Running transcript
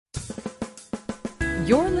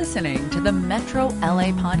You're listening to the Metro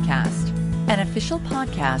LA Podcast, an official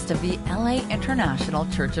podcast of the LA International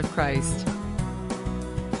Church of Christ.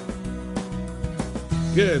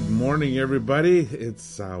 Good morning, everybody.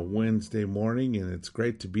 It's Wednesday morning, and it's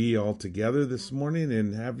great to be all together this morning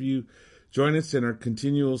and have you join us in our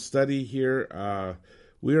continual study here.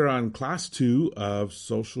 We are on class 2 of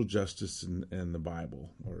social justice and the Bible,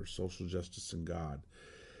 or social justice and God.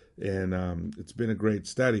 And it's been a great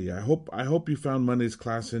study. I hope you found Monday's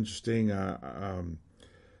class interesting.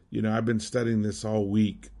 I've been studying this all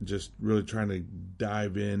week, just really trying to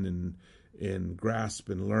dive in and grasp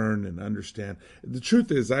and learn and understand. The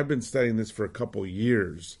truth is, I've been studying this for a couple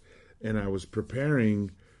years, and I was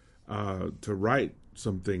preparing to write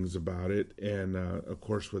some things about it. And of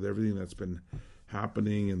course, with everything that's been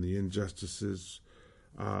happening and the injustices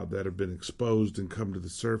that have been exposed and come to the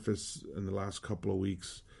surface in the last couple of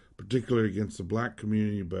weeks, particularly against the black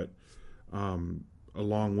community, but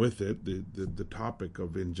along with it, the topic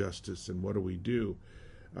of injustice and what do we do.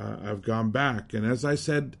 I've gone back, and as I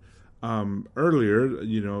said earlier,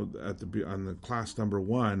 on the class number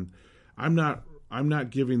 1, I'm not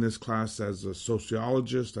giving this class as a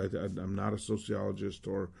sociologist. I'm not a sociologist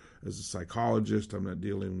or as a psychologist. I'm not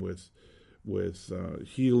dealing with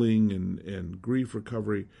healing and grief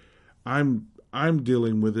recovery. I'm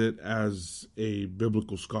dealing with it as a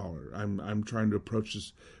biblical scholar. I'm trying to approach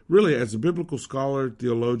this really as a biblical scholar,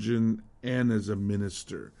 theologian, and as a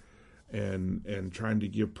minister, and trying to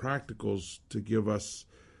give practicals to give us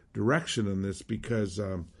direction on this, because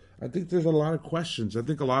I think there's a lot of questions. I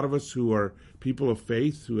think a lot of us who are people of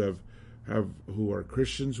faith, who are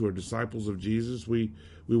Christians, who are disciples of Jesus, we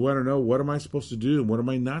want to know, what am I supposed to do and what am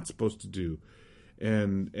I not supposed to do?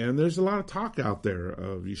 And there's a lot of talk out there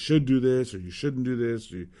of you should do this or you shouldn't do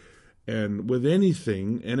this. And with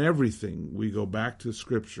anything and everything, we go back to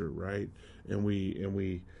Scripture, right? And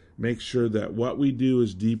we make sure that what we do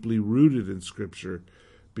is deeply rooted in Scripture,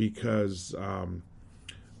 because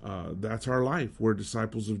that's our life. We're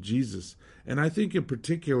disciples of Jesus. And I think in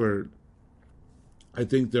particular,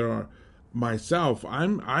 there are myself.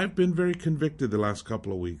 I've been very convicted the last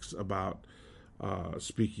couple of weeks about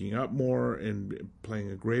speaking up more and playing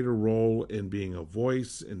a greater role in being a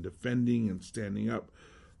voice and defending and standing up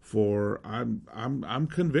for. I'm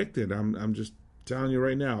convicted. I'm just telling you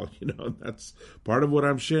right now. That's part of what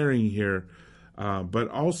I'm sharing here. But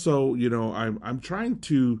also, I'm trying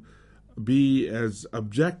to be as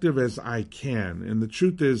objective as I can. And the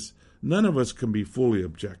truth is, none of us can be fully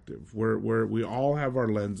objective. We all have our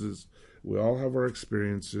lenses. We all have our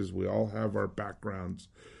experiences. We all have our backgrounds,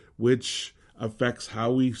 which affects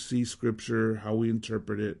how we see Scripture, how we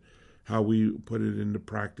interpret it, how we put it into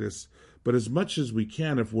practice. But as much as we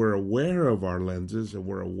can, if we're aware of our lenses and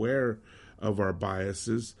we're aware of our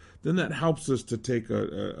biases, then that helps us to take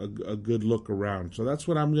a good look around. So that's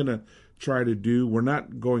what I'm going to try to do. We're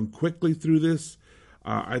not going quickly through this.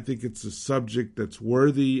 I think it's a subject that's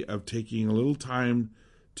worthy of taking a little time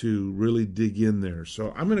to really dig in there.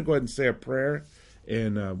 So I'm going to go ahead and say a prayer,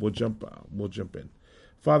 and we'll jump in.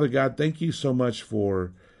 Father God, thank you so much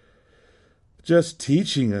for just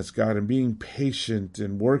teaching us, God, and being patient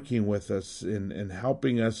and working with us and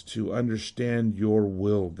helping us to understand your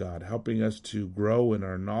will, God, helping us to grow in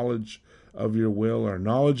our knowledge of your will, our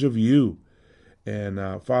knowledge of you. And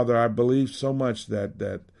Father, I believe so much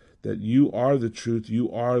that you are the truth,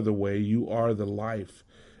 you are the way, you are the life.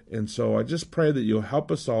 And so I just pray that you'll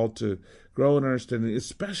help us all to grow in understanding,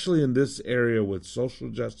 especially in this area with social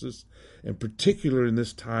justice, and particularly in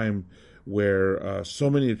this time where so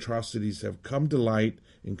many atrocities have come to light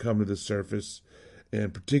and come to the surface,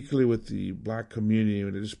 and particularly with the black community.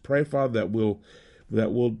 And I just pray, Father, that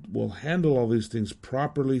we'll handle all these things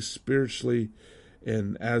properly, spiritually,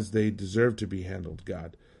 and as they deserve to be handled,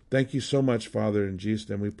 God. Thank you so much, Father. In Jesus'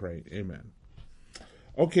 name we pray. Amen.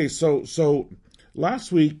 Okay, so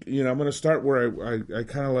last week, I'm going to start where I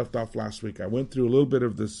kind of left off last week. I went through a little bit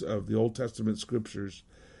of the Old Testament scriptures.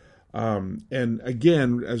 And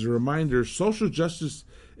again, as a reminder, social justice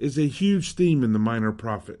is a huge theme in the minor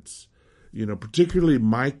prophets. Particularly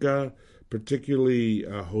Micah, particularly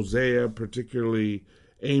Hosea, particularly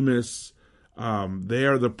Amos. They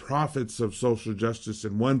are the prophets of social justice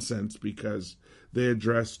in one sense, because they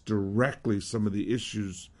address directly some of the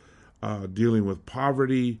issues dealing with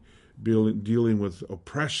poverty, dealing with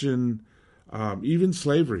oppression, even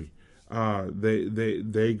slavery.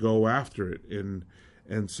 They go after it,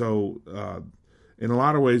 and so in a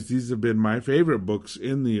lot of ways, these have been my favorite books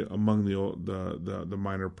among the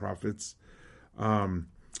minor prophets.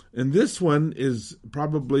 And this one is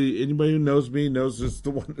probably, anybody who knows me knows it's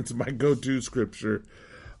the one that's my go-to scripture.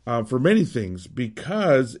 for many things,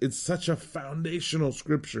 because it's such a foundational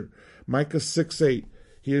scripture. Micah 6:8,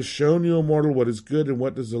 he has shown you, O mortal, what is good, and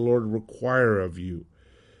what does the Lord require of you.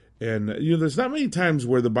 And, there's not many times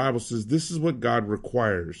where the Bible says this is what God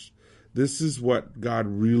requires. This is what God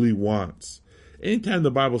really wants. Anytime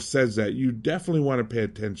the Bible says that, you definitely want to pay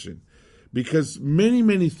attention. Because many,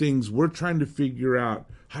 many things we're trying to figure out,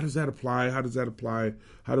 how does that apply? How does that apply?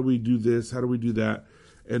 How do we do this? How do we do that?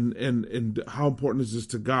 And how important is this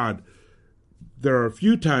to God? There are a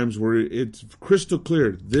few times where it's crystal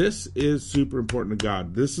clear. This is super important to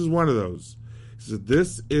God. This is one of those. He said,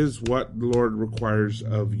 this is what the Lord requires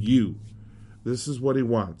of you. This is what he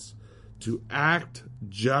wants. To act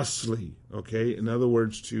justly. Okay? In other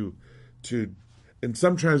words, to in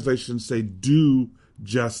some translations say do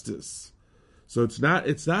justice. So it's not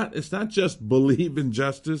just believe in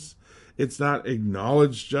justice. It's not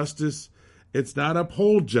acknowledge justice. It's not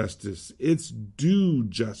uphold justice. It's do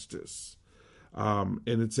justice. And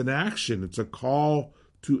it's an action. It's a call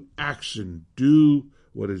to action. Do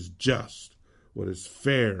what is just, what is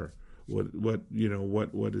fair,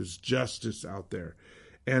 what is justice out there.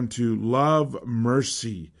 And to love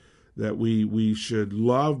mercy, that we should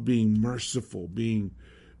love being merciful, being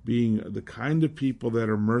the kind of people that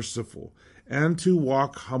are merciful, and to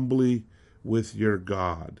walk humbly with your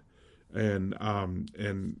God. And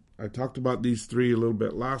I talked about these three a little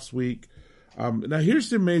bit last week. Now here's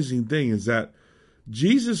the amazing thing is that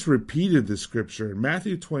Jesus repeated the scripture in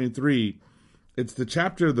Matthew 23. It's the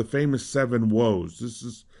chapter of the famous 7 woes.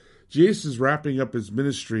 Jesus is wrapping up his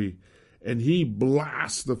ministry, and he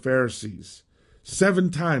blasts the Pharisees.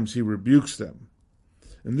 7 times he rebukes them.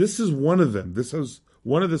 And this is one of them. This is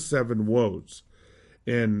one of the 7 woes.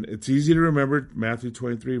 And it's easy to remember, Matthew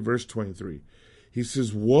 23, verse 23. He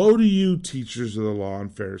says, "Woe to you, teachers of the law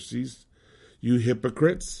and Pharisees, you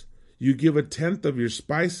hypocrites! You give 1/10 of your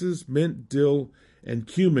spices, mint, dill, and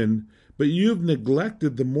cumin, but you have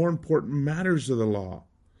neglected the more important matters of the law,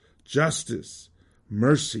 justice,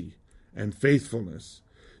 mercy, and faithfulness.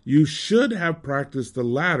 You should have practiced the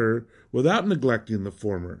latter without neglecting the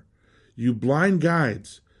former. You blind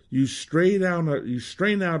guides, you strain out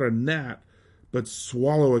a gnat, but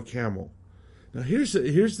swallow a camel." Now here's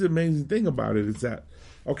the amazing thing about it is that,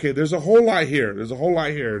 okay, there's a whole lot here.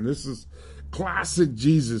 And this is classic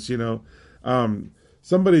Jesus, I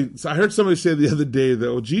heard somebody say the other day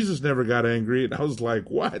that, Jesus never got angry. And I was like,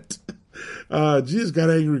 what? Jesus got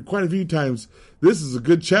angry quite a few times. This is a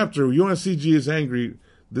good chapter. You want to see Jesus angry,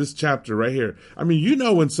 this chapter right here. I mean,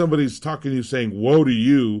 when somebody's talking to you saying, woe to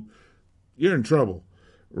you, you're in trouble,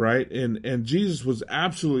 right? And Jesus was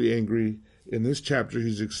absolutely angry. In this chapter,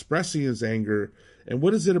 he's expressing his anger. And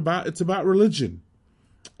what is it about? It's about religion.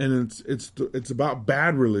 And it's about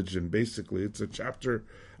bad religion, basically. It's a chapter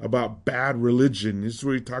about bad religion. This is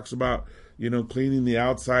where he talks about, cleaning the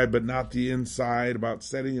outside but not the inside, about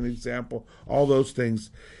setting an example, all those things.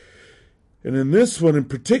 And in this one in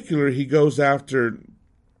particular, he goes after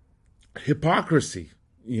hypocrisy.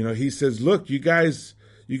 He says, look, you guys,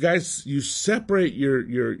 you separate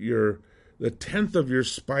the 10th of your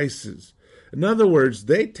spices. In other words,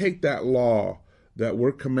 they take that law that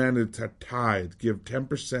we're commanded to tithe, give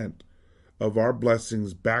 10% of our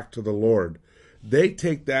blessings back to the Lord. They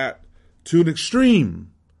take that to an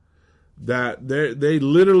extreme, that they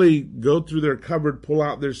literally go through their cupboard, pull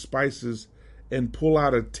out their spices, and pull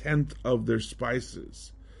out 1/10 of their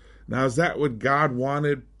spices. Now, is that what God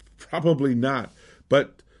wanted? Probably not.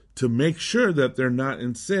 But to make sure that they're not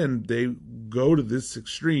in sin, they go to this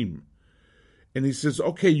extreme. And he says,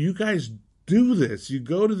 okay, you guys do this. You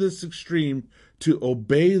go to this extreme to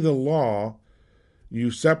obey the law. You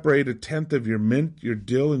separate 1/10 of your mint, your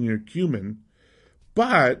dill, and your cumin,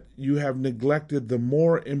 but you have neglected the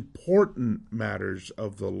more important matters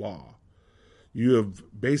of the law. You have,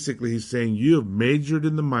 basically, he's saying, you have majored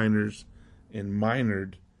in the minors and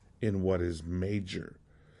minored in what is major.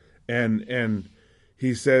 And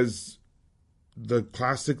he says the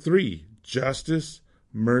classic 3, justice,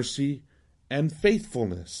 mercy, and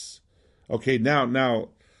faithfulness. Okay, now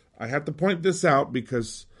I have to point this out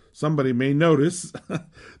because somebody may notice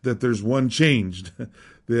that there's one changed.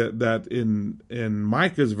 That in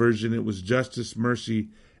Micah's version, it was justice,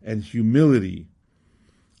 mercy, and humility.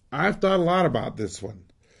 I've thought a lot about this one,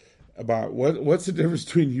 about what's the difference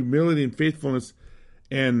between humility and faithfulness.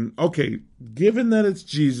 And, okay, given that it's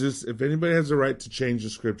Jesus, if anybody has a right to change the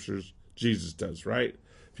scriptures, Jesus does, right?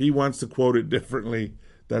 If he wants to quote it differently,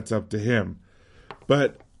 that's up to him.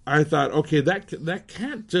 But I thought, okay, that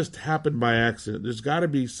can't just happen by accident. There's got to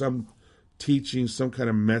be some teaching, some kind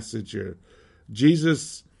of message here.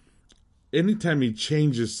 Jesus, anytime he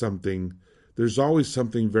changes something, there's always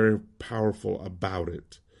something very powerful about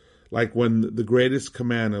it. Like when the greatest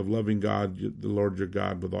command of loving God, the Lord your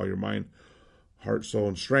God, with all your mind, heart, soul,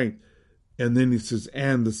 and strength. And then he says,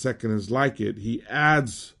 and the second is like it. He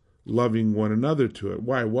adds loving one another to it.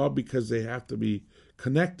 Why? Well, because they have to be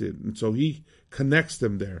connected. And so he connects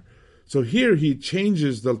them there. So here he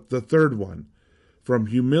changes the third one from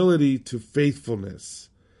humility to faithfulness.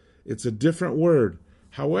 It's a different word.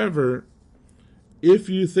 However, if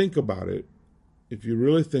you think about it, if you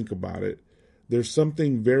really think about it, there's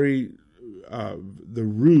something very, the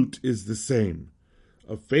root is the same,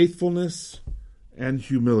 of faithfulness and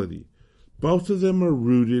humility. Both of them are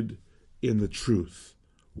rooted in the truth.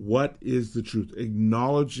 What is the truth?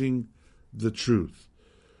 Acknowledging the truth.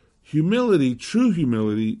 Humility, true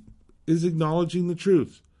humility, is acknowledging the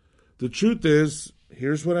truth. The truth is,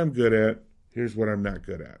 here's what I'm good at, here's what I'm not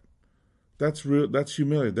good at. That's real. That's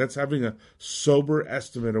humility. That's having a sober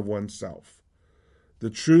estimate of oneself. The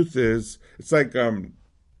truth is, it's like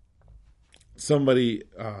somebody.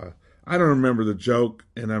 I don't remember the joke,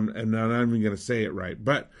 and I'm not even going to say it right.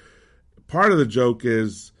 But part of the joke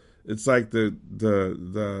is, it's like the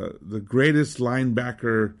greatest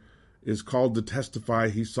linebacker is called to testify.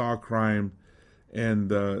 He saw a crime, and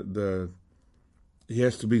he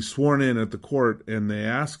has to be sworn in at the court. And they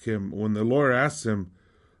ask him, when the lawyer asks him,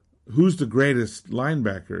 who's the greatest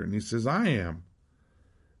linebacker? And he says, I am.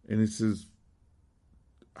 And he says,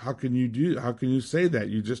 how can you say that?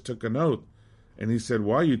 You just took an oath. And he said,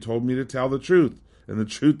 well, you told me to tell the truth. And the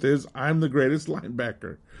truth is, I'm the greatest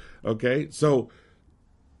linebacker. Okay? So,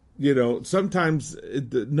 sometimes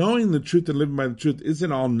knowing the truth and living by the truth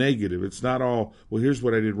isn't all negative. It's not all, well, here's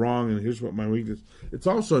what I did wrong and here's what my weakness. It's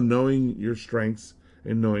also knowing your strengths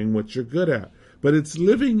and knowing what you're good at. But it's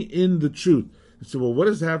living in the truth. So, well, what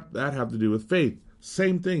does that have to do with faith?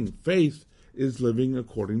 Same thing. Faith is living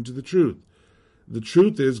according to the truth. The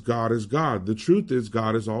truth is God is God. The truth is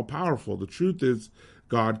God is all powerful. The truth is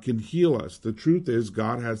God can heal us. The truth is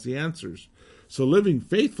God has the answers. So living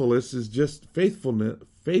faithfulness is just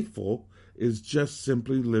faithful is just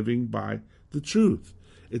simply living by the truth.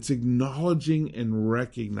 It's acknowledging and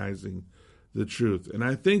recognizing the truth. And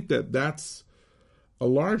I think that that's a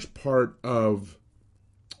large part of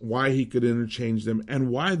why he could interchange them, and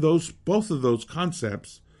why both of those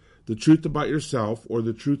concepts, the truth about yourself or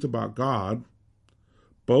the truth about God,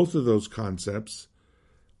 both of those concepts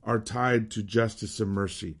are tied to justice and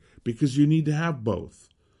mercy, because you need to have both.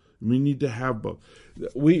 We need to have both.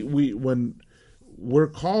 When we're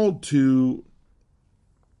called to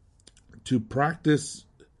practice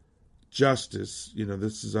justice,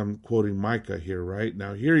 I'm quoting Micah here, right?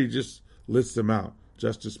 Now here he just lists them out: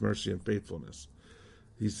 justice, mercy, and faithfulness.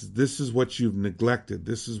 He says, this is what you've neglected.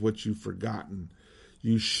 This is what you've forgotten.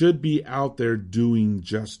 You should be out there doing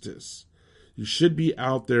justice. You should be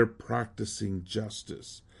out there practicing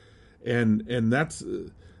justice. And that's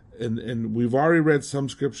and we've already read some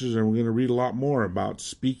scriptures, and we're going to read a lot more about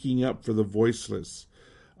speaking up for the voiceless,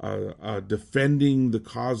 defending the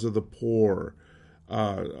cause of the poor,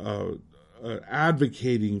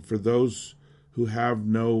 advocating for those who have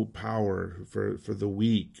no power, for the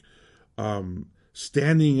weak,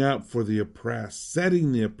 standing up for the oppressed,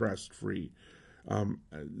 setting the oppressed free.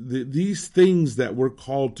 These things that we're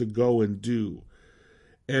called to go and do,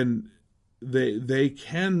 and they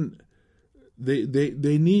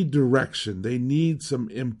need direction. They need some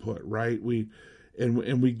input, right? We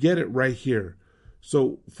get it right here.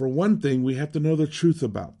 So for one thing, we have to know the truth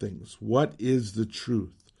about things. What is the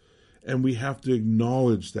truth? And we have to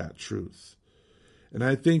acknowledge that truth. And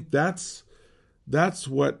I think that's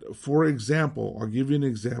what, for example, I'll give you an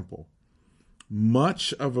example.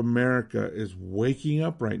 Much of America is waking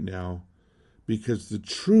up right now because the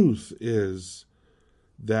truth is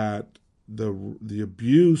that the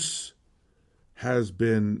abuse has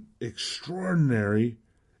been extraordinary,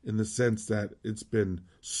 in the sense that it's been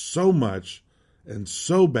so much and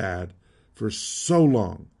so bad for so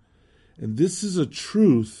long. And this is a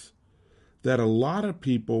truth that a lot of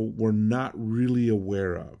people were not really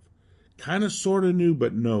aware of. Kind of sort of knew,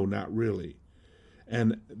 but no, not really.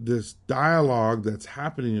 And this dialogue that's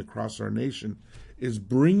happening across our nation is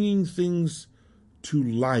bringing things to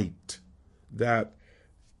light that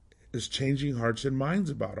is changing hearts and minds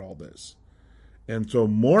about all this. And so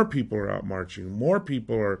more people are out marching, more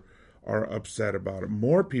people are upset about it,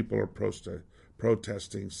 more people are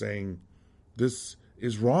protesting, saying this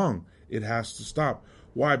is wrong, it has to stop.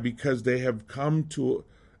 Why? Because they have come to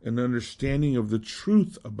an understanding of the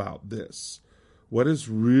truth about this, what has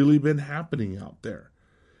really been happening out there.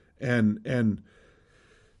 And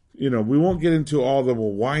we won't get into all the,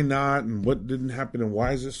 well, why not, and what didn't happen, and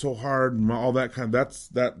why is it so hard, and all that kind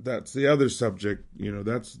of, that's the other subject.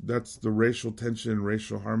 That's the racial tension and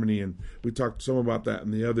racial harmony, and we talked some about that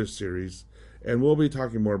in the other series, and we'll be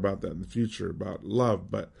talking more about that in the future, about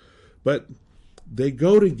love, but they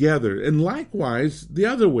go together, and likewise the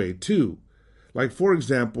other way too. Like, for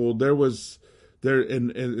example,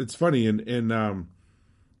 and it's funny, and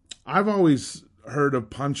I've always heard of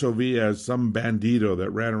Pancho Villa as some bandito that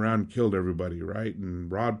ran around and killed everybody, right?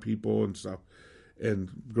 And robbed people and stuff. And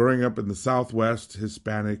growing up in the Southwest,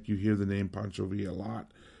 Hispanic, you hear the name Pancho Villa a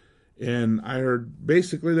lot. And I heard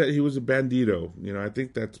basically that he was a bandito. I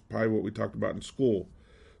think that's probably what we talked about in school.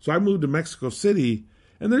 So I moved to Mexico City,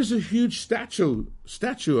 and there's a huge statue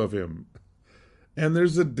of him. And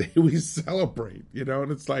there's a day we celebrate,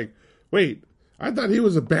 and it's like, wait, I thought he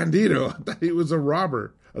was a bandito. I thought he was a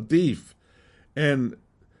robber, a thief. And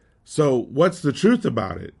so what's the truth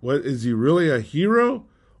about it? What, is he really a hero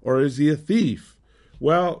or is he a thief?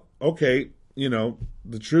 Well, okay,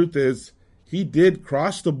 the truth is he did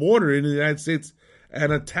cross the border into the United States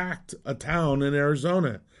and attacked a town in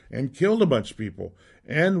Arizona and killed a bunch of people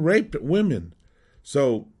and raped women.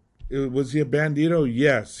 So was he a bandito?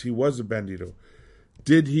 Yes, he was a bandito.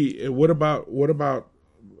 What about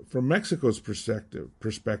from Mexico's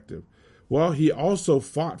perspective? Well, he also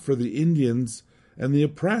fought for the Indians and the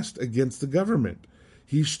oppressed against the government.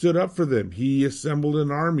 He stood up for them. He assembled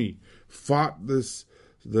an army, fought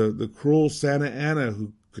the cruel Santa Anna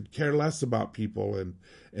who could care less about people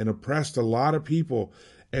and oppressed a lot of people.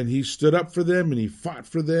 And he stood up for them and he fought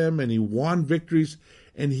for them and he won victories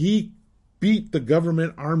and he beat the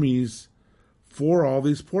government armies for all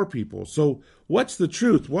these poor people. So what's the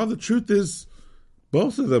truth? Well, the truth is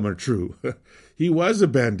both of them are true. He was a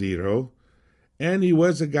bandito. And he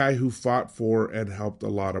was a guy who fought for and helped a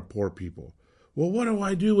lot of poor people. Well, what do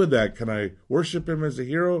I do with that? Can I worship him as a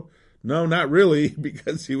hero? No, not really,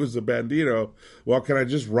 because he was a bandito. Well, can I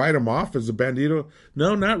just write him off as a bandito?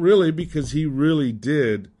 No, not really, because he really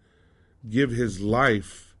did give his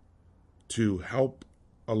life to help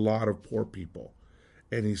a lot of poor people.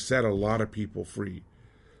 And he set a lot of people free.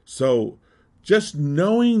 So just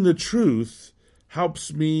knowing the truth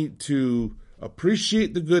helps me to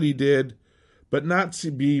appreciate the good he did, but not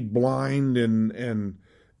to be blind and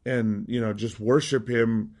just worship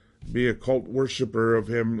him, be a cult worshiper of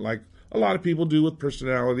him like a lot of people do with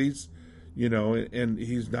personalities, and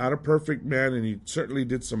he's not a perfect man, and he certainly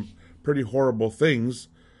did some pretty horrible things.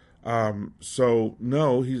 So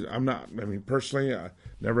no, personally, I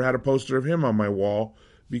never had a poster of him on my wall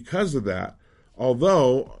because of that,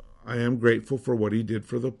 although I am grateful for what he did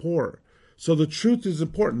for the poor. So the truth is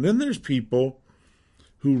important. Then there's people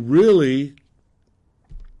who really,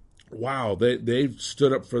 wow, they've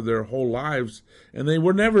stood up for their whole lives, and they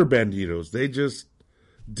were never banditos. They just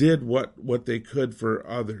did what they could for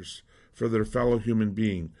others, for their fellow human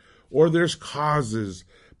being. Or there's causes.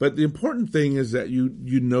 But the important thing is that you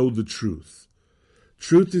know the truth.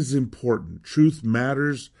 Truth is important. Truth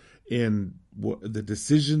matters in the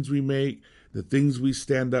decisions we make, the things we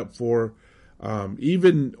stand up for.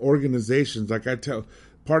 Even organizations, like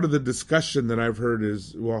part of the discussion that I've heard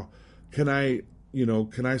is, well, can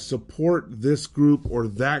I support this group or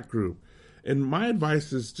that group? And my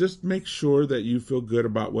advice is just make sure that you feel good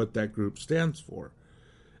about what that group stands for.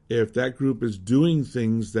 If that group is doing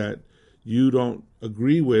things that you don't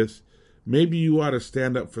agree with, maybe you ought to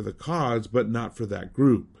stand up for the cause, but not for that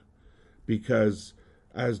group. Because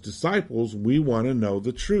as disciples, we want to know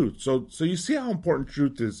the truth. So you see how important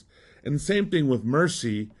truth is. And the same thing with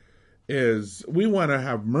mercy is we want to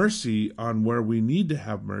have mercy on where we need to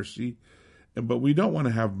have mercy, but we don't want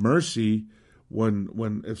to have mercy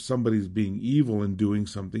if somebody's being evil and doing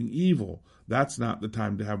something evil. That's not the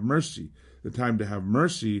time to have mercy. The time to have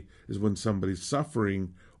mercy is when somebody's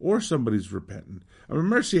suffering or somebody's repentant.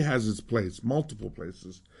 Mercy has its place, multiple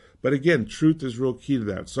places. But again, truth is real key to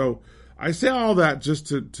that. So I say all that just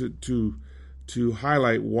to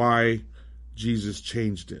highlight why Jesus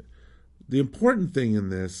changed it. The important thing in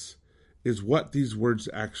this is what these words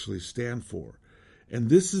actually stand for. And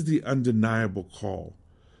this is the undeniable call,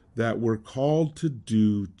 that we're called to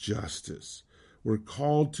do justice. We're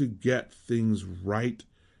called to get things right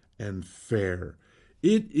and fair.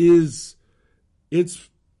 It is in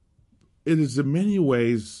many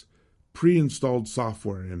ways pre-installed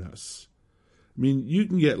software in us. You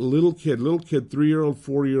can get little kid, 3-year-old,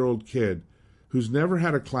 4-year-old kid who's never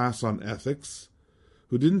had a class on ethics,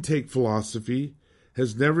 who didn't take philosophy,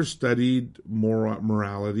 has never studied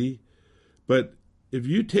morality, but if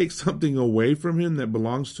you take something away from him that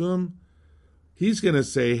belongs to him, he's going to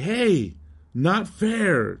say, hey, Not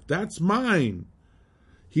fair. That's mine.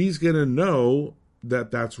 He's going to know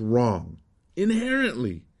that that's wrong.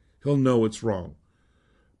 Inherently, he'll know it's wrong.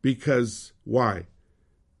 Because, why?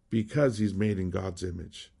 Because he's made in God's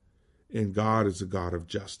image. And God is a God of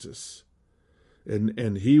justice.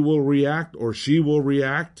 And he will react, or she will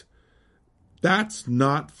react. That's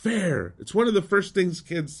not fair. It's one of the first things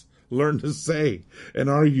kids learn to say and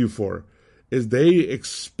argue for, is they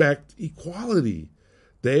expect equality.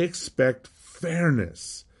 They expect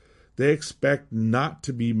fairness. They expect not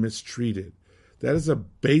to be mistreated. That is a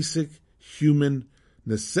basic human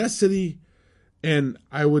necessity, and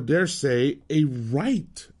I would dare say a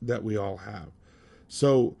right that we all have.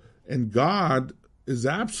 So, and God is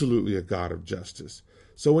absolutely a God of justice.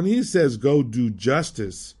 So when he says go do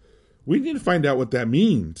justice, we need to find out what that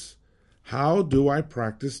means. How do I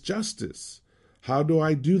practice justice? How do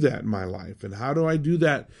I do that in my life? And how do I do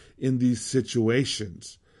that in these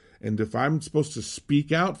situations? And if I'm supposed to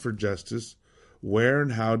speak out for justice, where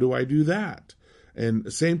and how do I do that?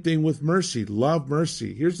 And same thing with mercy. Love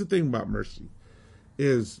mercy. Here's the thing about mercy,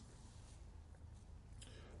 is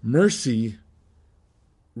mercy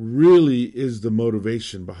really is the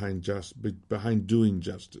motivation behind doing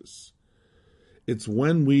justice. It's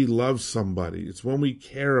when we love somebody. It's when we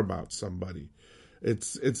care about somebody.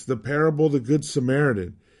 It's the parable of the Good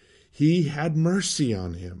Samaritan. He had mercy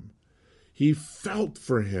on him. He felt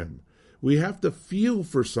for him. We have to feel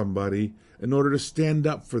for somebody in order to stand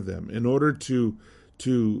up for them, in order to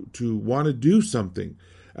want to do something.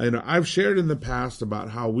 And I've shared in the past about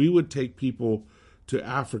how we would take people to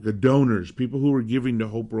Africa, donors, people who were giving to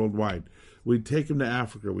Hope Worldwide. We'd take them to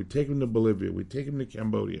Africa. We'd take them to Bolivia. We'd take them to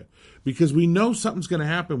Cambodia. Because we know something's going to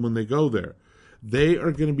happen when they go there. They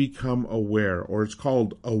are going to become aware, or it's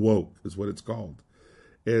called awoke, is what it's called.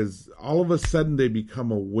 Is all of a sudden they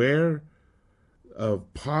become aware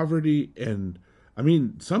of poverty. And I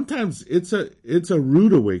mean, sometimes it's a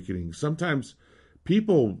rude awakening. Sometimes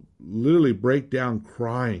people literally break down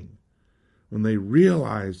crying when they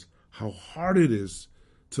realize how hard it is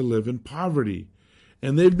to live in poverty.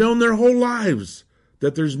 And they've known their whole lives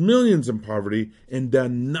that there's millions in poverty and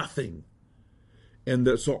done nothing.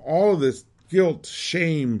 And so all of this guilt,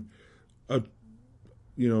 shame,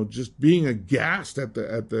 just being aghast at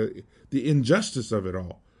the injustice of it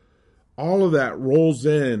all of that rolls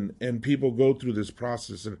in, and people go through this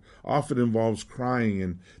process, and it often involves crying,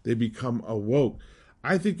 and they become awoke.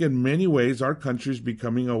 I think in many ways our country is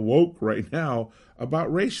becoming awoke right now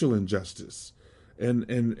about racial injustice and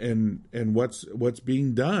what's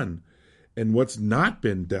being done and what's not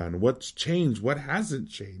been done, what's changed, what hasn't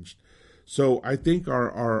changed. So I think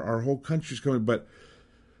our whole country's coming, but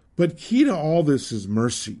key to all this is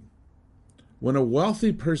mercy. When a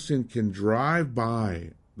wealthy person can drive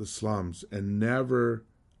by the slums and never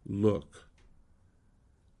look,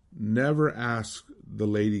 never ask the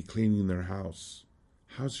lady cleaning their house,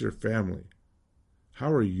 how's your family?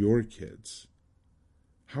 How are your kids?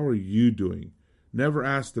 How are you doing? Never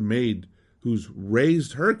ask the maid who's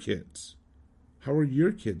raised her kids, how are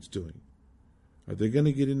your kids doing? Are they going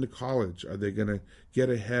to get into college? Are they going to get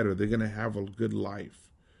ahead? Are they going to have a good life?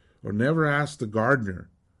 Or never ask the gardener,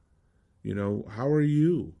 how are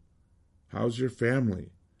you? How's your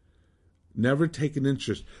family? Never take an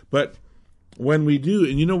interest. But when we do,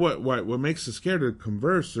 and you know what makes us scared to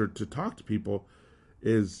converse or to talk to people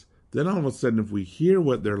is then all of a sudden if we hear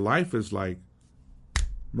what their life is like,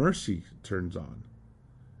 mercy turns on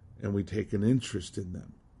and we take an interest in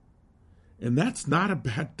them. And that's not a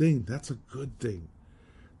bad thing. That's a good thing.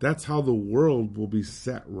 That's how the world will be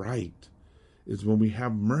set right, is when we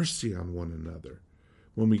have mercy on one another,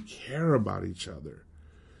 when we care about each other.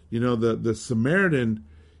 The Samaritan,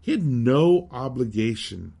 he had no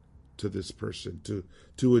obligation to this person,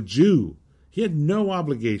 to a Jew. He had no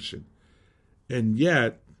obligation. And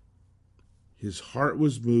yet, his heart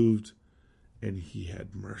was moved, and he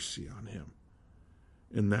had mercy on him.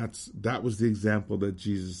 And that was the example that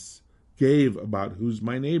Jesus gave about who's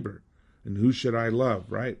my neighbor and who should I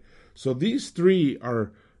love, right? So these three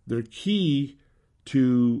they're key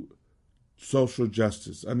to social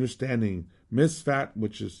justice, understanding mispat,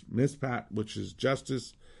 which is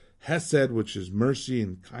justice, hesed, which is mercy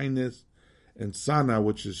and kindness, and sana,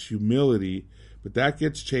 which is humility. But that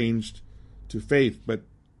gets changed to faith, but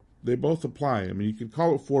they both apply. I mean, you can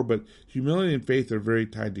call it four, but humility and faith are very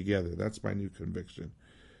tied together. That's my new conviction.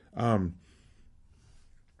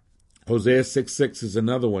 Hosea 6:6 is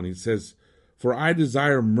another one. He says, "For I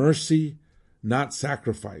desire mercy, not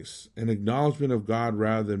sacrifice, an acknowledgement of God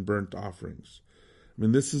rather than burnt offerings." I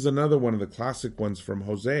mean, this is another one of the classic ones from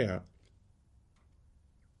Hosea.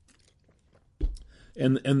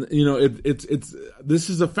 And you know, it's this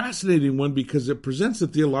is a fascinating one because it presents a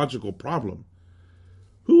theological problem.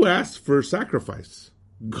 Who asked for sacrifice?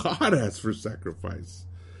 God asked for sacrifice.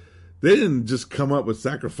 They didn't just come up with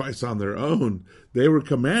sacrifice on their own. They were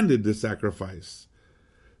commanded to sacrifice.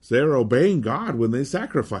 So they're obeying God when they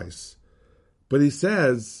sacrifice. But he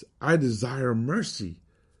says, I desire mercy,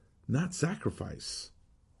 not sacrifice.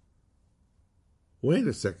 Wait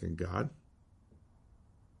a second, God.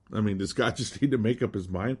 I mean, does God just need to make up his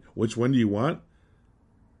mind? Which one do you want?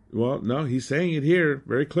 Well, no, he's saying it here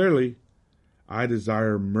very clearly. I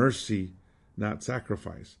desire mercy, not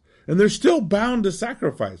sacrifice. And they're still bound to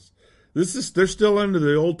sacrifice. They're still under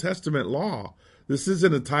the Old Testament law. This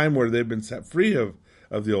isn't a time where they've been set free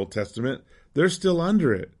of the Old Testament. They're still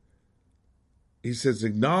under it. He says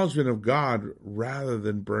acknowledgement of God rather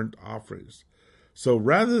than burnt offerings. So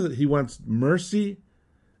rather he wants mercy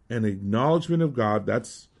and acknowledgement of God.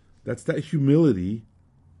 That's that humility.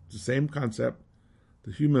 It's the same concept,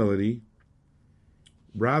 the humility,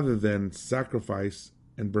 rather than sacrifice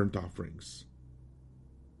and burnt offerings.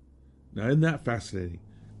 Now, isn't that fascinating?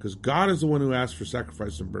 Because God is the one who asked for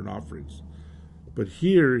sacrifice and burnt offerings. But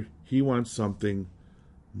here, he wants something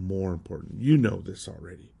more important. You know this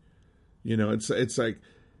already. You know, it's like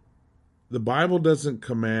the Bible doesn't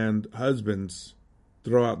command husbands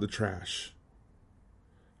throw out the trash.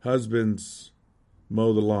 Husbands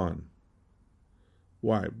mow the lawn.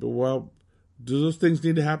 Why? Well, do those things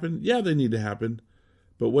need to happen? Yeah, they need to happen.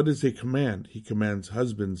 But what does he command? He commands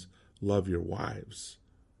husbands, love your wives.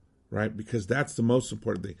 Right? Because that's the most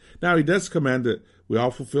important thing. Now, he does command that we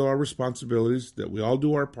all fulfill our responsibilities, that we all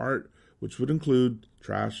do our part, which would include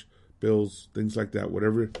trash, bills, things like that,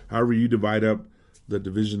 however you divide up the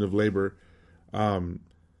division of labor. But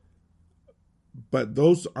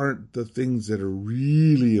those aren't the things that are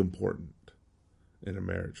really important in a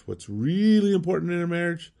marriage. What's really important in a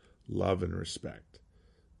marriage? Love and respect.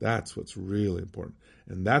 That's what's really important.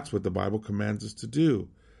 And that's what the Bible commands us to do.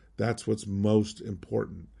 That's what's most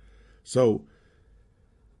important. So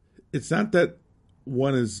it's not that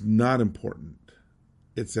one is not important.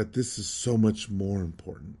 It's that this is so much more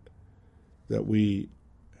important. That we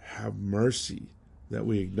have mercy, that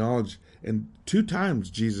we acknowledge. And 2 times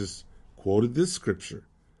Jesus quoted this scripture,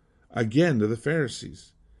 again to the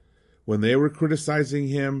Pharisees. When they were criticizing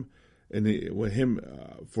him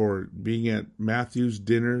for being at Matthew's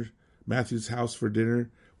house for dinner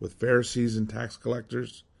with Pharisees and tax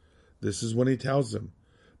collectors, this is when he tells them,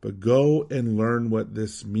 but go and learn what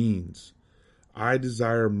this means. I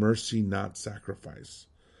desire mercy, not sacrifice.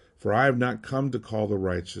 For I have not come to call the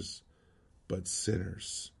righteous, but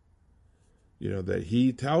sinners. You know, that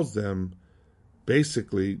he tells them,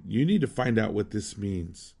 basically, you need to find out what this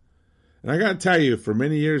means. And I got to tell you, for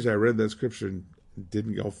many years I read that scripture and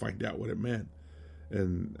didn't go find out what it meant.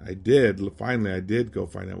 And I did. Finally, I did go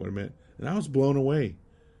find out what it meant. And I was blown away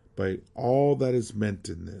by all that is meant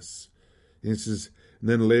in this. And it says, and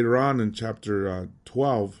then later on in chapter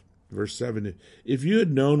 12, verse 7, if you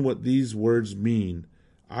had known what these words mean,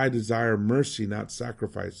 I desire mercy, not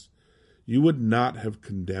sacrifice, you would not have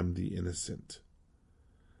condemned the innocent.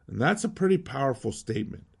 And that's a pretty powerful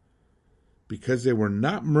statement. Because they were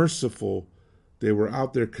not merciful, they were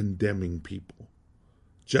out there condemning people,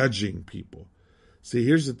 judging people. See,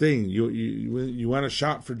 here's the thing. You want a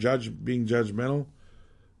shot for being judgmental?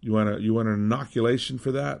 You want an inoculation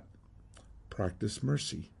for that? Practice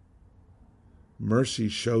mercy. Mercy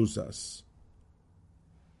shows us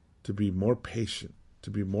to be more patient, to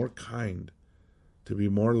be more kind, to be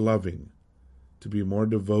more loving, to be more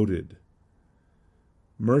devoted.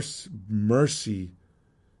 Mercy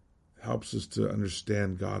helps us to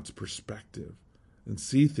understand God's perspective and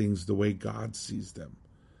see things the way God sees them.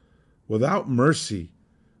 Without mercy,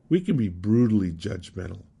 we can be brutally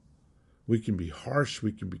judgmental. We can be harsh,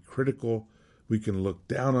 we can be critical, we can look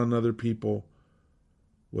down on other people.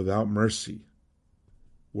 Without mercy,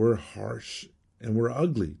 we're harsh and we're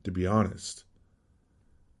ugly, to be honest.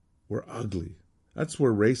 We're ugly. That's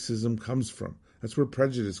where racism comes from. That's where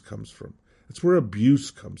prejudice comes from. That's where abuse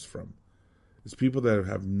comes from. It's people that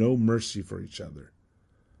have no mercy for each other.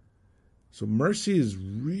 So mercy is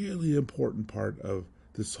really important part of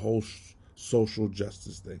this whole social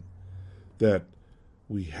justice thing. That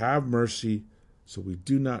we have mercy so we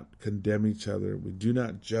do not condemn each other. We do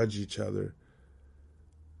not judge each other.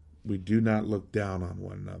 We do not look down on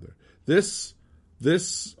one another. This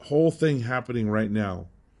whole thing happening right now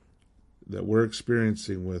that we're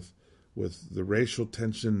experiencing with the racial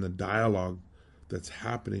tension, the dialogue that's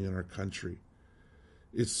happening in our country,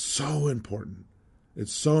 it's so important.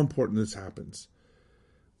 It's so important this happens.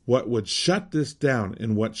 What would shut this down,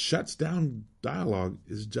 and what shuts down dialogue,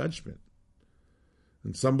 is judgment.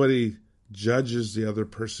 And somebody judges the other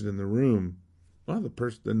person in the room, well, the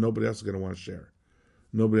person, then nobody else is going to want to share.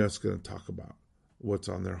 Nobody else is going to talk about what's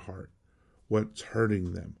on their heart, what's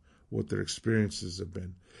hurting them, what their experiences have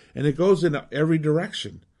been. And it goes in every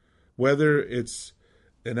direction, whether it's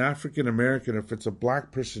an African American, if it's a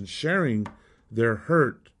black person sharing their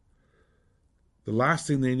hurt, the last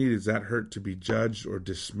thing they need is that hurt to be judged or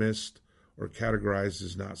dismissed or categorized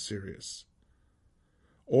as not serious.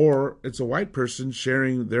 Or it's a white person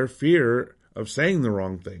sharing their fear of saying the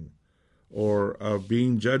wrong thing or of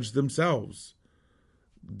being judged themselves.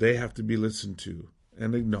 They have to be listened to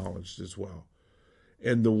and acknowledged as well.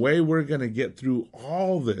 And the way we're going to get through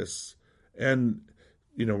all this, and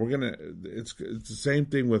it's the same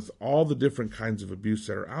thing with all the different kinds of abuse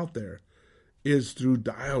that are out there, is through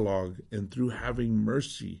dialogue and through having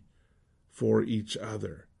mercy for each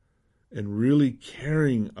other and really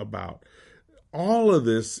caring about. All of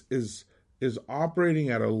this is operating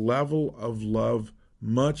at a level of love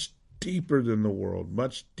much deeper than the world,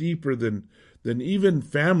 much deeper than even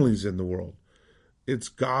families in the world. It's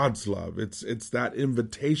God's love. It's that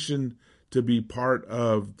invitation to be part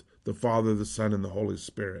of the Father, the Son, and the Holy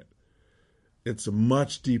Spirit. It's a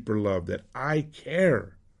much deeper love that I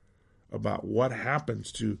care about what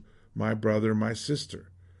happens to my brother, my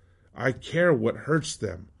sister. I care what hurts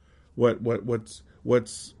them, what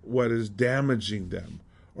is damaging them,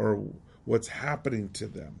 or what's happening to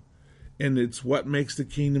them. And it's what makes the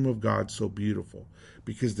kingdom of God so beautiful,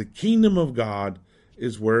 because the kingdom of God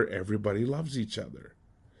is where everybody loves each other.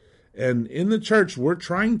 And in the church, we're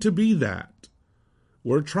trying to be that.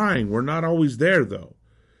 We're trying. We're not always there, though.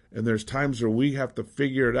 And there's times where we have to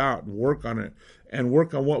figure it out and work on it and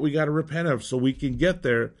work on what we got to repent of so we can get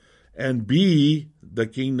there and be the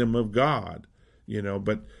kingdom of God,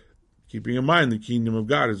 but keeping in mind the kingdom of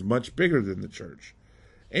God is much bigger than the church.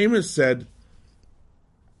 Amos said,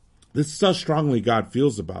 this is how strongly God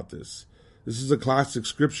feels about this. This is a classic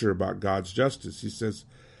scripture about God's justice. He says,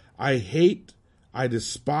 I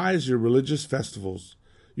despise your religious festivals.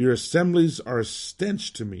 Your assemblies are a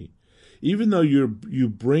stench to me. Even though you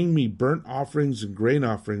bring me burnt offerings and grain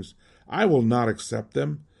offerings, I will not accept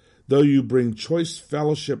them. Though you bring choice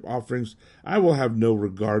fellowship offerings, I will have no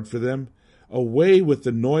regard for them. Away with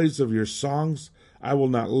the noise of your songs. I will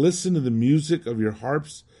not listen to the music of your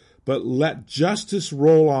harps, but let justice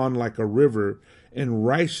roll on like a river and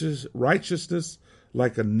righteousness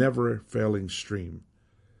like a never-failing stream.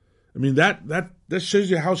 I mean, that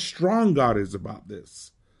shows you how strong God is about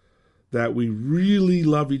this. That we really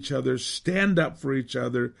love each other, stand up for each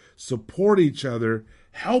other, support each other,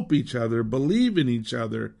 help each other, believe in each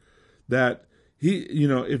other. That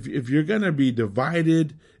if you're going to be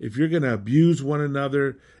divided, if you're going to abuse one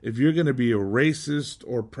another, if you're going to be a racist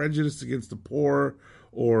or prejudiced against the poor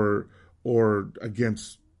or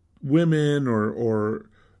against women or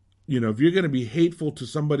if you're going to be hateful to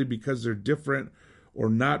somebody because they're different or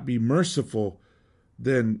not be merciful,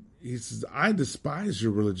 then he says, I despise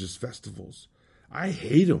your religious festivals. I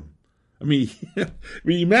hate them. I mean,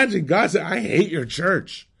 imagine God said, I hate your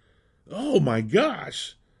church. Oh my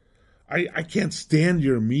gosh. I can't stand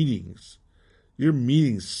your meetings. Your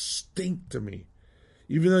meetings stink to me.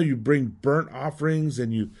 Even though you bring burnt offerings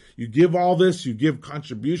and you give all this, you give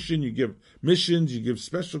contribution, you give missions, you give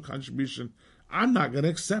special contribution, I'm not going to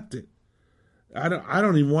accept it. I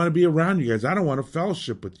don't even want to be around you guys. I don't want to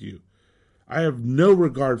fellowship with you. I have no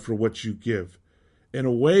regard for what you give. And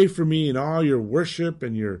away from me in all your worship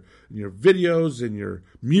and your videos and your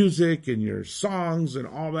music and your songs and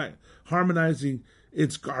all that harmonizing,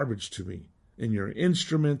 it's garbage to me. And your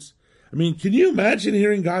instruments. I mean, can you imagine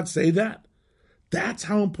hearing God say that? That's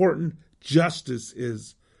how important justice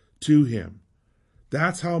is to him.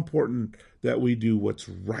 That's how important that we do what's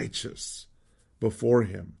righteous before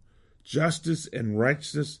him. Justice and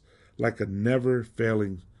righteousness like a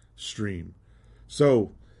never-failing stream.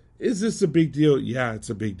 So, is this a big deal? Yeah, it's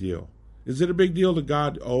a big deal. Is it a big deal to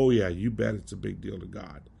God? Oh, yeah, you bet it's a big deal to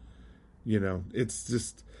God. It's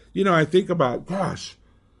just, I think about, gosh,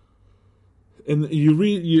 and you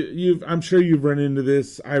read, I'm sure you've run into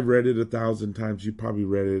this. I've read it 1,000 times. You probably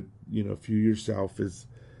read it, a few yourself, is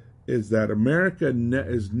that America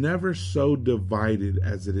is never so divided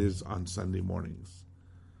as it is on Sunday mornings.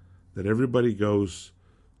 That everybody goes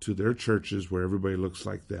to their churches where everybody looks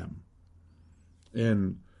like them.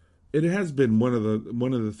 And it has been one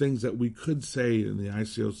of the things that we could say in the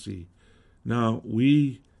ICOC. Now,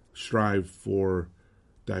 we strive for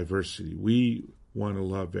diversity. We want to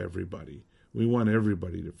love everybody. We want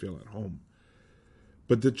everybody to feel at home.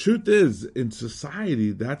 But the truth is, in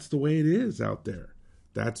society, that's the way it is out there.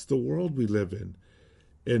 That's the world we live in.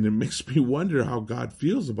 And it makes me wonder how God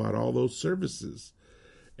feels about all those services.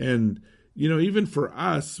 And, even for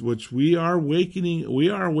us, which we are awakening.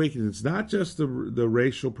 It's not just the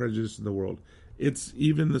racial prejudice in the world. It's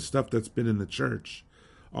even the stuff that's been in the church,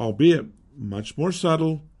 albeit much more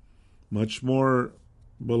subtle, much more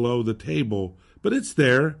below the table, but it's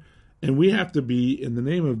there. And we have to be, in the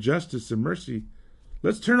name of justice and mercy,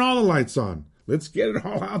 let's turn all the lights on. Let's get it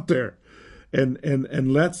all out there. And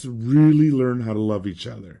let's really learn how to love each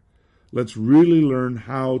other. Let's really learn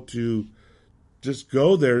how to just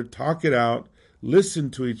go there, talk it out, listen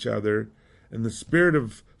to each other, and the spirit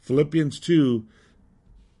of Philippians 2,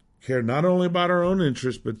 care not only about our own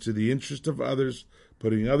interest, but to the interest of others,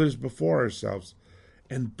 putting others before ourselves,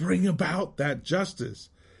 and bring about that justice,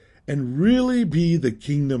 and really be the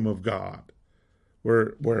kingdom of God,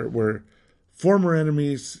 where former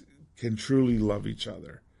enemies can truly love each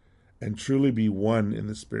other and truly be one in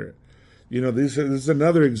the spirit. This is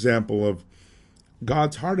another example of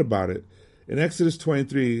God's heart about it. In Exodus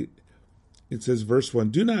 23, it says, verse 1,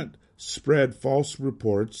 do not spread false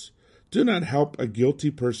reports. Do not help a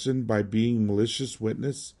guilty person by being malicious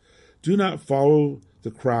witness. Do not follow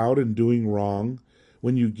the crowd in doing wrong.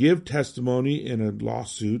 When you give testimony in a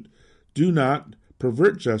lawsuit, do not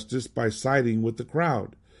pervert justice by siding with the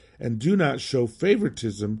crowd. And do not show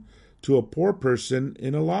favoritism to a poor person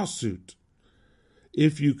in a lawsuit.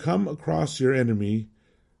 If you come across your enemy's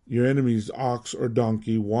ox or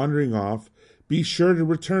donkey wandering off, be sure to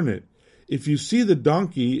return it. If you see the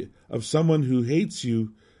donkey of someone who hates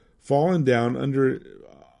you fallen down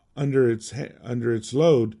under its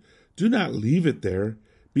load, do not leave it there.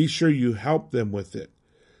 Be sure you help them with it.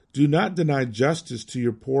 Do not deny justice to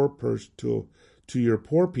your poor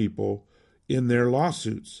people in their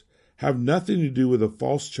lawsuits. Have nothing to do with a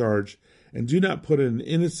false charge, and do not put an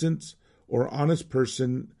innocent or honest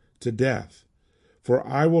person to death. For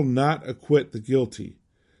I will not acquit the guilty.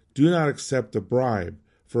 Do not accept a bribe,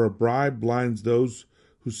 for a bribe blinds those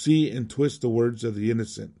who see and twist the words of the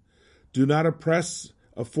innocent. Do not oppress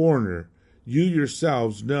a foreigner. You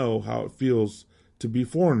yourselves know how it feels to be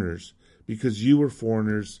foreigners, because you were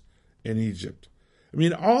foreigners in Egypt.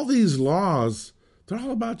 All these laws, they're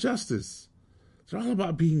all about justice. They're all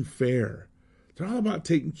about being fair. They're all about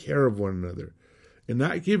taking care of one another and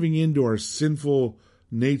not giving in to our sinful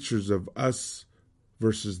natures of us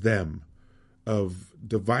versus them, of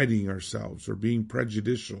dividing ourselves or being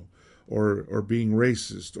prejudicial or being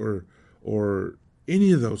racist or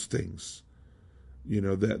any of those things.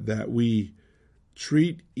 That we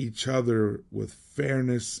treat each other with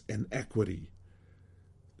fairness and equity.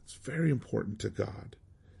 It's very important to God.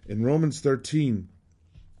 In Romans 13,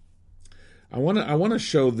 I want to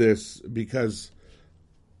show this because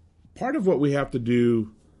part of what we have to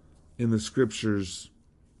do in the scriptures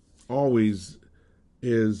always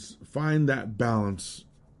is find that balance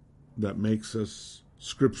that makes us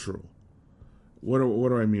scriptural. What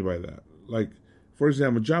do I mean by that? Like, for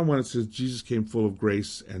example, John 1, it says Jesus came full of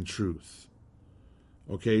grace and truth.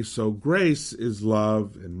 Okay, so grace is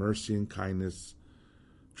love and mercy and kindness.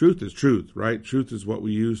 Truth is truth, right? Truth is what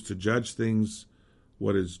we use to judge things.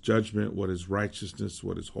 What is judgment? What is righteousness?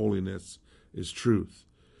 What is holiness? Is truth.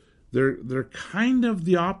 They're kind of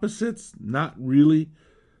the opposites, not really.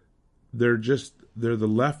 They're the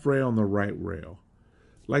left rail and the right rail.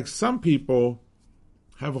 Like, some people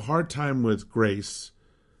have a hard time with grace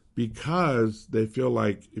because they feel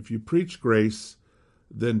like if you preach grace,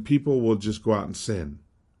 then people will just go out and sin.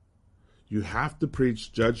 You have to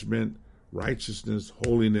preach judgment, righteousness,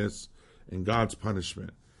 holiness, and God's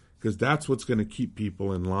punishment, because that's what's going to keep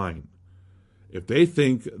people in line. If they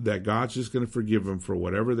think that God's just going to forgive them for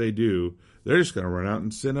whatever they do, they're just going to run out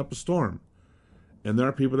and sin up a storm. And there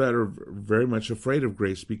are people that are very much afraid of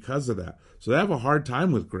grace because of that. So they have a hard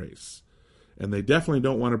time with grace. And they definitely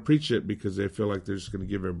don't want to preach it because they feel like they're just going to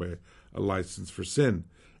give everybody a license for sin.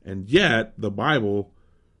 And yet, the Bible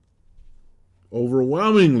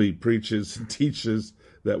overwhelmingly preaches and teaches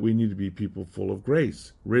that we need to be people full of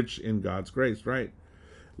grace, rich in God's grace, right?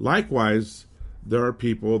 Likewise, there are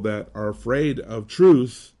people that are afraid of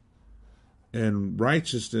truth and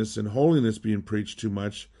righteousness and holiness being preached too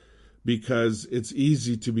much because it's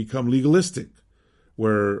easy to become legalistic,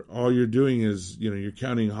 where all you're doing is, you're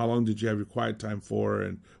counting how long did you have your quiet time for,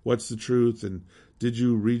 and what's the truth, and did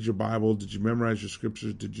you read your Bible, did you memorize your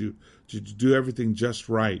scriptures, did you do everything just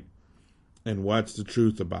right, and what's the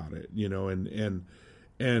truth about it,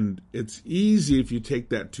 and it's easy if you take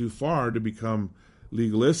that too far to become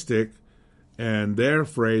legalistic, and they're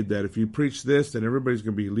afraid that if you preach this, then everybody's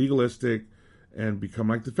going to be legalistic and become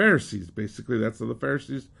like the Pharisees. Basically, that's how the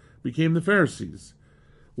Pharisees became the Pharisees.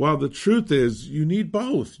 Well, the truth is you need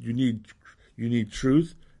both. You need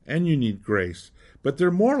truth and you need grace. But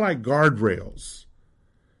they're more like guardrails.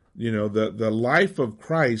 The life of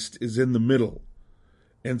Christ is in the middle.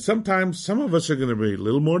 And sometimes some of us are going to be a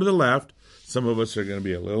little more to the left. Some of us are going to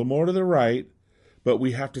be a little more to the right. But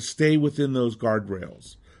we have to stay within those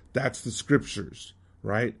guardrails. That's the scriptures,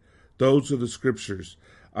 right? Those are the scriptures.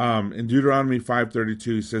 In Deuteronomy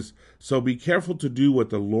 5:32, he says, "So be careful to do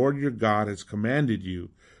what the Lord your God has commanded you.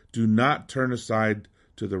 Do not turn aside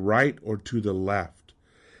to the right or to the left."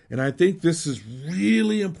 And I think this is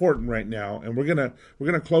really important right now. And we're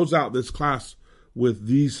gonna close out this class with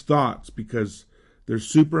these thoughts because they're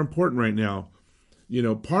super important right now.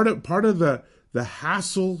 Part of the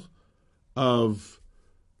hassle of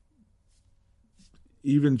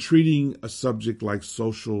even treating a subject like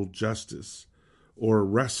social justice or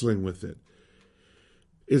wrestling with it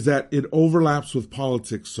is that it overlaps with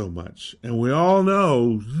politics so much. And we all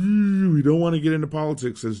know we don't want to get into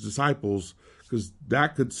politics as disciples because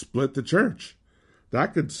that could split the church.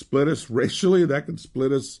 That could split us racially. That could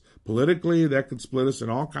split us politically. That could split us in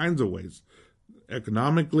all kinds of ways.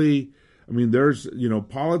 Economically, I mean,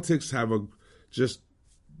 politics have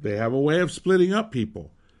they have a way of splitting up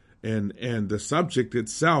people and the subject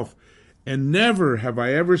itself. And never have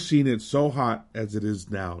I ever seen it so hot as it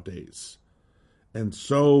is nowadays. And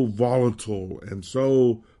so volatile and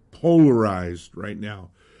so polarized right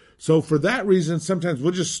now. So for that reason, sometimes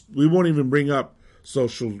we won't even bring up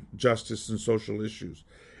social justice and social issues.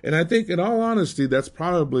 And I think in all honesty, that's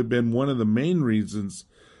probably been one of the main reasons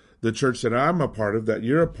the church that I'm a part of, that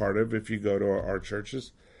you're a part of, if you go to our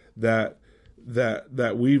churches, that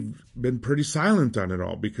we've been pretty silent on it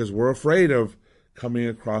all because we're afraid of coming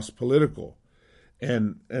across political.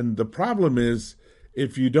 And the problem is,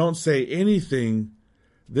 if you don't say anything,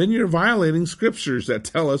 then you're violating scriptures that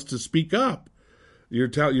tell us to speak up.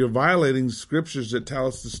 You're violating scriptures that tell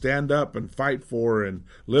us to stand up and fight for and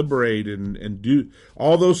liberate and do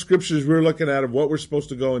all those scriptures we're looking at of what we're supposed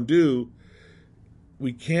to go and do.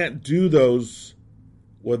 We can't do those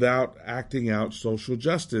without acting out social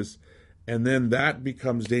justice. And then that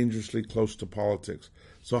becomes dangerously close to politics.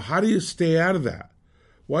 So how do you stay out of that?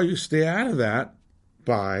 Well, you stay out of that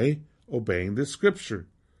by obeying the scripture.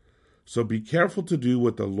 So be careful to do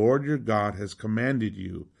what the Lord your God has commanded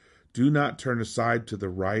you. Do not turn aside to the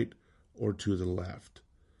right or to the left.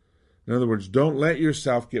 In other words, don't let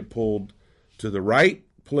yourself get pulled to the right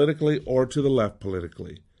politically or to the left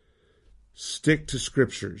politically. Stick to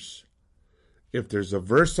scriptures. If there's a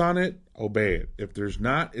verse on it, obey it. If there's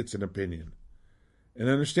not, it's an opinion. And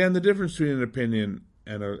understand the difference between an opinion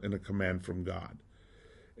and a command from God.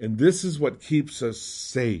 And this is what keeps us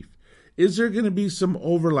safe. Is there going to be some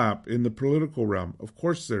overlap in the political realm? Of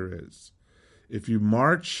course there is. If you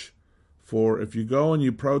if you go and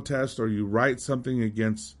you protest or you write something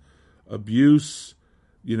against abuse,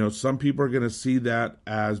 some people are going to see that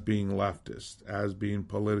as being leftist, as being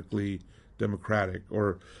politically democratic,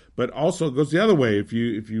 but also it goes the other way. If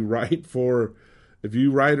you write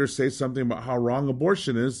or say something about how wrong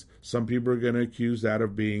abortion is, some people are going to accuse that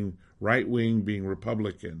of being right wing, being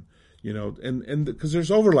Republican, and because there's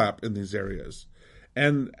overlap in these areas,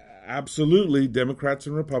 and absolutely Democrats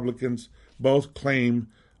and Republicans both claim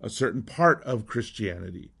a certain part of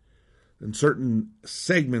Christianity and certain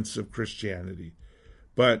segments of Christianity,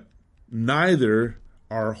 but neither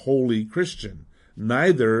are wholly Christian.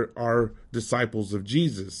 Neither are disciples of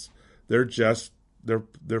Jesus. They're just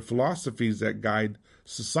they're philosophies that guide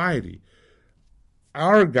society.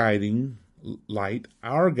 Our guiding light,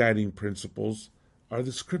 our guiding principles are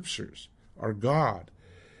the scriptures, are God.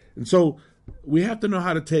 And so we have to know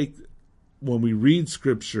how to take, when we read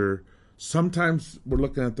scripture, sometimes we're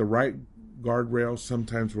looking at the right guardrail,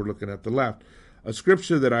 sometimes we're looking at the left. A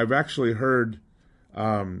scripture that I've actually heard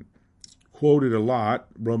quoted a lot,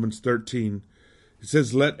 Romans 13, it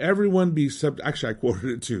says, let everyone be subject. Actually, I quoted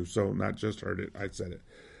it too, so not just heard it, I said it.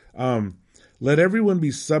 Let everyone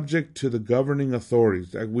be subject to the governing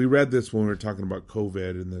authorities. We read this when we were talking about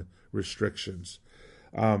COVID and the restrictions.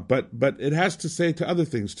 But it has to say to other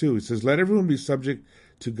things too. It says, let everyone be subject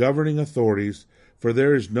to governing authorities, for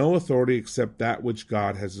there is no authority except that which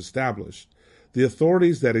God has established. The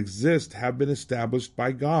authorities that exist have been established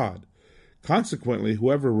by God. Consequently,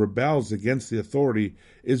 whoever rebels against the authority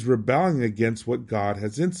is rebelling against what God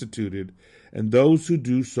has instituted, and those who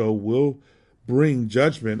do so will bring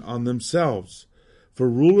judgment on themselves. For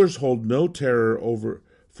rulers hold no terror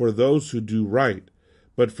for those who do right,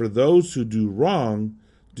 but for those who do wrong,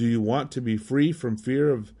 do you want to be free from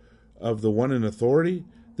fear of the one in authority?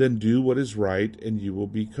 then do what is right, and you will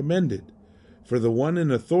be commended. For the one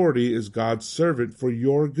in authority is God's servant for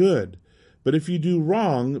your good. But if you do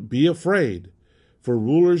wrong, be afraid, for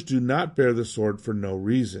rulers do not bear the sword for no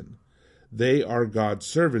reason. They are God's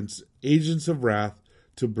servants, agents of wrath,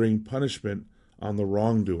 to bring punishment on the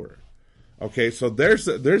wrongdoer. Okay, so there's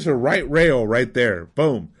a right rail right there.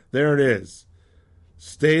 Boom, there it is.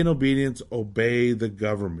 Stay in obedience, obey the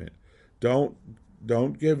government. Don't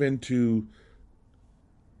give into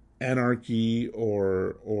anarchy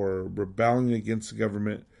or rebelling against the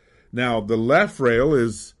government. Now, the left rail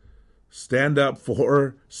is stand up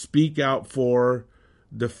for, speak out for,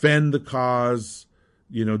 defend the cause,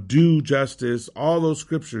 do justice, all those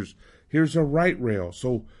scriptures. Here's a right rail.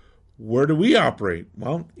 So where do we operate?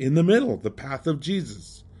 Well, in the middle, the path of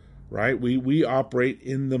Jesus, right? We operate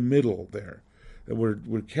in the middle there.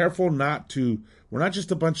 We're careful we're not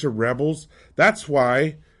just a bunch of rebels. That's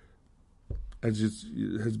why, as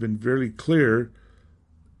it has been very clear,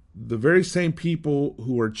 the very same people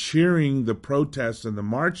who are cheering the protests and the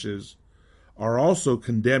marches are also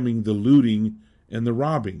condemning the looting and the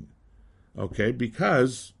robbing, okay?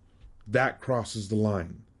 Because that crosses the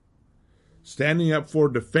line. Standing up for,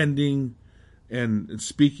 defending, and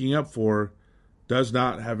speaking up for does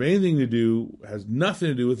not have anything to do, has nothing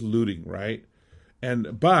to do with looting, right?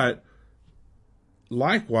 But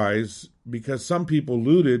likewise, because some people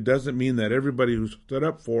looted doesn't mean that everybody who stood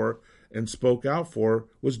up for and spoke out for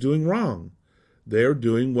was doing wrong. They're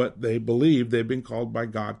doing what they believe they've been called by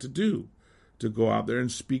God to do, to go out there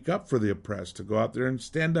and speak up for the oppressed, to go out there and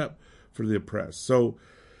stand up for the oppressed. So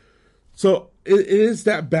it is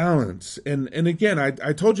that balance. And again,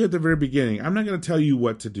 I told you at the very beginning, I'm not going to tell you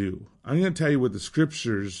what to do. I'm going to tell you what the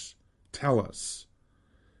scriptures tell us.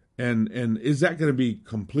 And is that going to be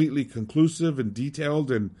completely conclusive and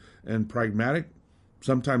detailed and pragmatic?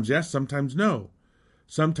 Sometimes yes, sometimes no.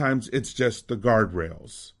 Sometimes it's just the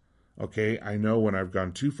guardrails. Okay, I know when I've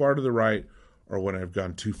gone too far to the right or when I've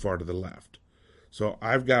gone too far to the left. So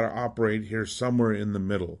I've got to operate here somewhere in the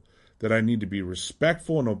middle, that I need to be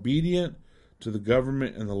respectful and obedient to the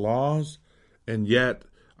government and the laws, and yet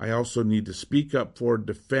I also need to speak up for,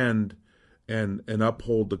 defend, and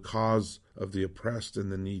uphold the cause of the oppressed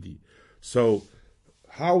and the needy. So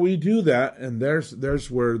how we do that, and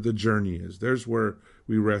there's where the journey is. There's where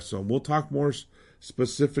we wrestle. And we'll talk more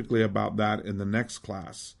specifically about that in the next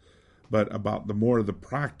class, but about the more of the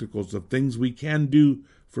practicals of things we can do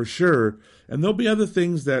for sure. And there'll be other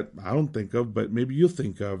things that I don't think of, but maybe you'll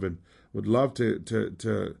think of, and would love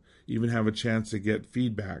to even have a chance to get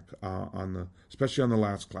feedback especially on the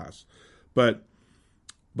last class. But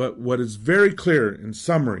what is very clear in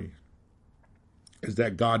summary is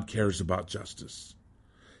that God cares about justice.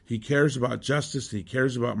 He cares about justice, and He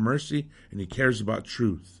cares about mercy, and He cares about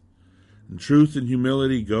truth. And truth and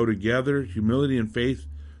humility go together. Humility and faith,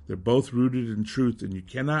 they're both rooted in truth, and you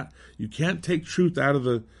can't take truth out of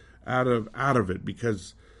it,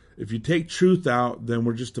 because if you take truth out, then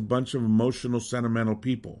we're just a bunch of emotional, sentimental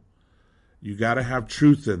people. You got to have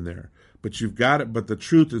truth in there. But the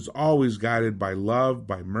truth is always guided by love,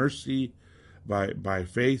 by mercy, by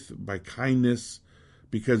faith, by kindness,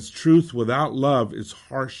 because truth without love is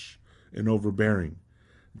harsh and overbearing.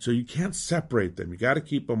 And so you can't separate them. You got to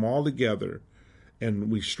keep them all together,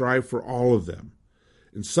 and we strive for all of them.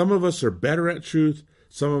 And some of us are better at truth.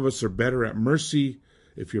 Some of us are better at mercy.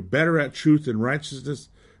 If you're better at truth and righteousness,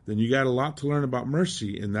 then you got a lot to learn about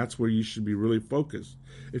mercy, and that's where you should be really focused.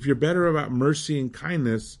 If you're better about mercy and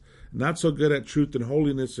kindness, not so good at truth and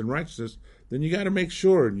holiness and righteousness, then you got to make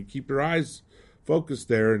sure and you keep your eyes focused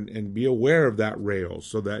there and be aware of that rail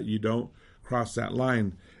so that you don't cross that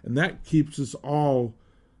line. And that keeps us all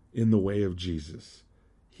in the way of Jesus.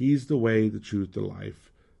 He's the way, the truth, the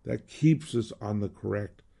life. That keeps us on the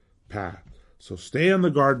correct path. So stay on the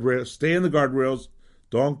guardrails, stay in the guardrails,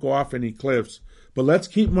 don't go off any cliffs, but let's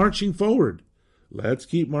keep marching forward. Let's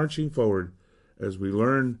keep marching forward as we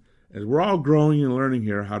learn, as we're all growing and learning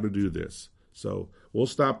here how to do this. So we'll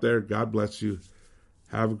stop there. God bless you.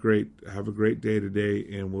 Have a great day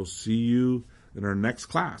today, and we'll see you in our next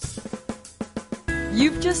class.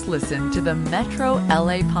 You've just listened to the Metro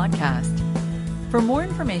LA podcast. For more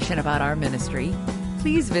information about our ministry,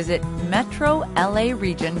 please visit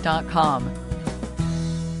metrolaregion.com